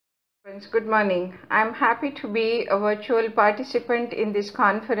Friends, good morning. I'm happy to be a virtual participant in this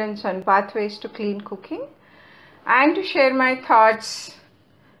conference on pathways to clean cooking and to share my thoughts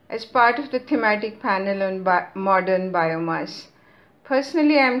as part of the thematic panel on modern biomass.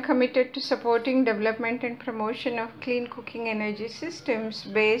 Personally, I am committed to supporting development and promotion of clean cooking energy systems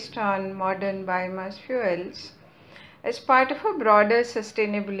based on modern biomass fuels as part of a broader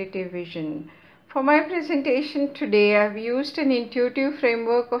sustainability vision. For my presentation today, I have used an intuitive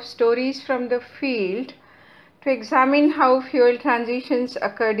framework of stories from the field to examine how fuel transitions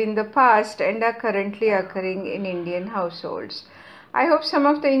occurred in the past and are currently occurring in Indian households. I hope some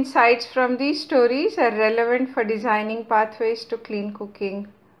of the insights from these stories are relevant for designing pathways to clean cooking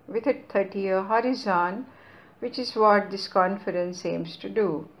with a 30-year horizon, which is what this conference aims to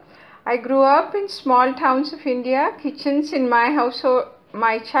do. I grew up in small towns of India. Kitchens in my household,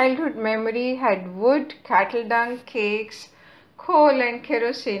 my childhood memory had wood, cattle dung, cakes, coal and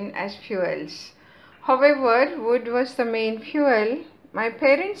kerosene as fuels. However, wood was the main fuel. My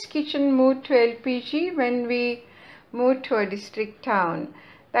parents' kitchen moved to LPG when we moved to a district town.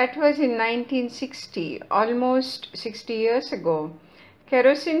 That was in 1960, almost 60 years ago.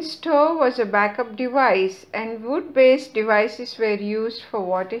 Kerosene stove was a backup device and wood-based devices were used for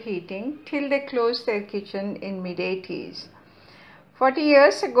water heating till they closed their kitchen in mid-80s. 40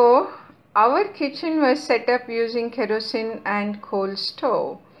 years ago, our kitchen was set up using kerosene and coal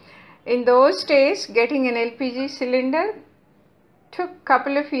stove. In those days, getting an LPG cylinder took a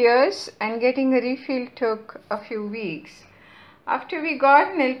couple of years and getting a refill took a few weeks. After we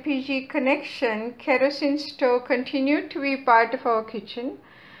got an LPG connection, kerosene stove continued to be part of our kitchen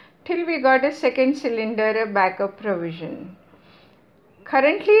till we got a second cylinder, a backup provision.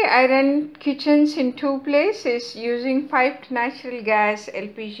 Currently, I run kitchens in two places using piped natural gas,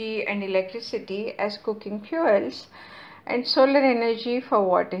 LPG and electricity as cooking fuels and solar energy for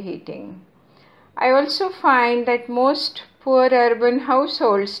water heating. I also find that most poor urban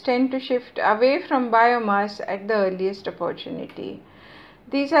households tend to shift away from biomass at the earliest opportunity.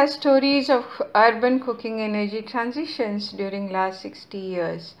 These are stories of urban cooking energy transitions during last 60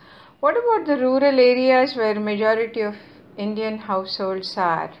 years. What about the rural areas where majority of Indian households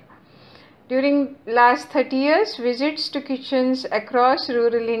are? During last 30 years, visits to kitchens across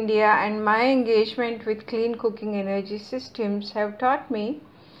rural India and my engagement with clean cooking energy systems have taught me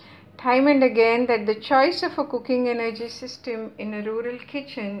time and again that the choice of a cooking energy system in a rural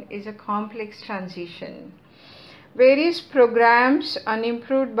kitchen is a complex transition. Various programs on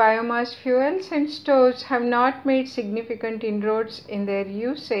improved biomass fuels and stoves have not made significant inroads in their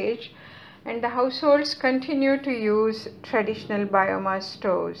usage, and the households continue to use traditional biomass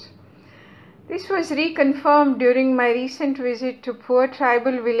stoves. This was reconfirmed during my recent visit to poor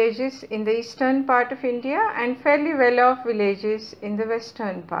tribal villages in the eastern part of India and fairly well-off villages in the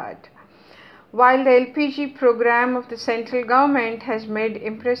western part. While the LPG program of the central government has made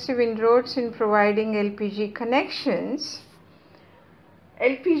impressive inroads in providing LPG connections,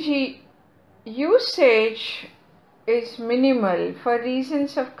 LPG usage is minimal for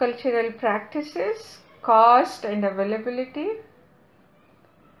reasons of cultural practices, cost and availability.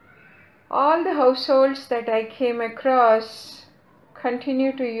 All the households that I came across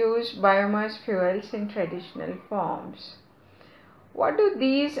continue to use biomass fuels in traditional forms. What do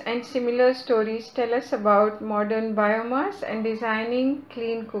these and similar stories tell us about modern biomass and designing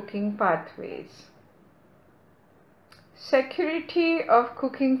clean cooking pathways? Security of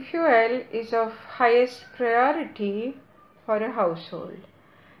cooking fuel is of highest priority for a household.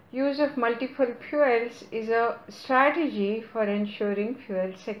 Use of multiple fuels is a strategy for ensuring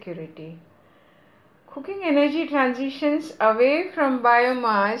fuel security. Cooking energy transitions away from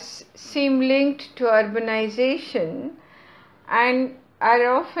biomass seem linked to urbanization and are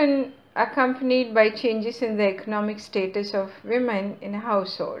often accompanied by changes in the economic status of women in a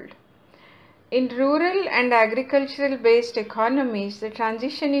household. In rural and agricultural based economies, the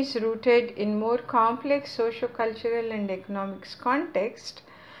transition is rooted in more complex socio-cultural and economics context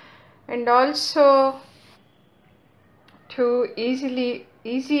and also to easy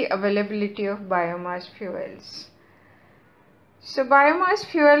availability of biomass fuels. So biomass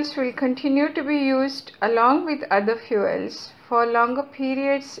fuels will continue to be used along with other fuels for longer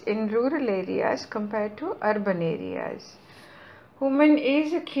periods in rural areas compared to urban areas. Women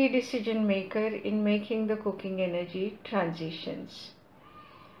is a key decision maker in making the cooking energy transitions.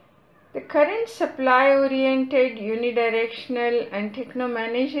 The current supply-oriented, unidirectional and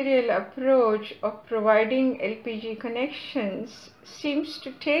techno-managerial approach of providing LPG connections seems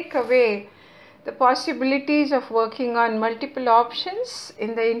to take away the possibilities of working on multiple options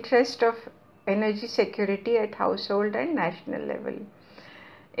in the interest of energy security at household and national level.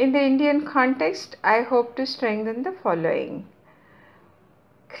 In the Indian context, I hope to strengthen the following.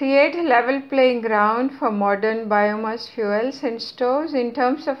 Create a level playing ground for modern biomass fuels and stoves in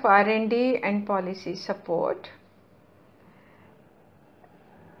terms of R&D and policy support.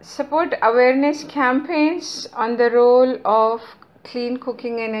 Support awareness campaigns on the role of clean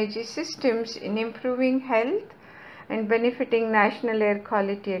cooking energy systems in improving health and benefiting national air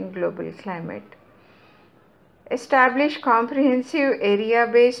quality and global climate. Establish comprehensive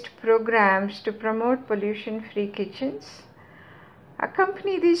area-based programs to promote pollution-free kitchens.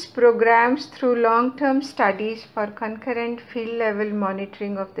 Accompany these programs through long-term studies for concurrent field-level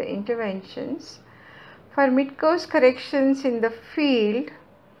monitoring of the interventions, for mid-course corrections in the field,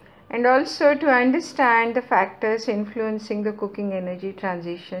 and also to understand the factors influencing the cooking energy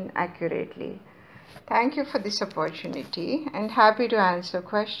transition accurately. Thank you for this opportunity and happy to answer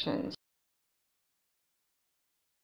questions.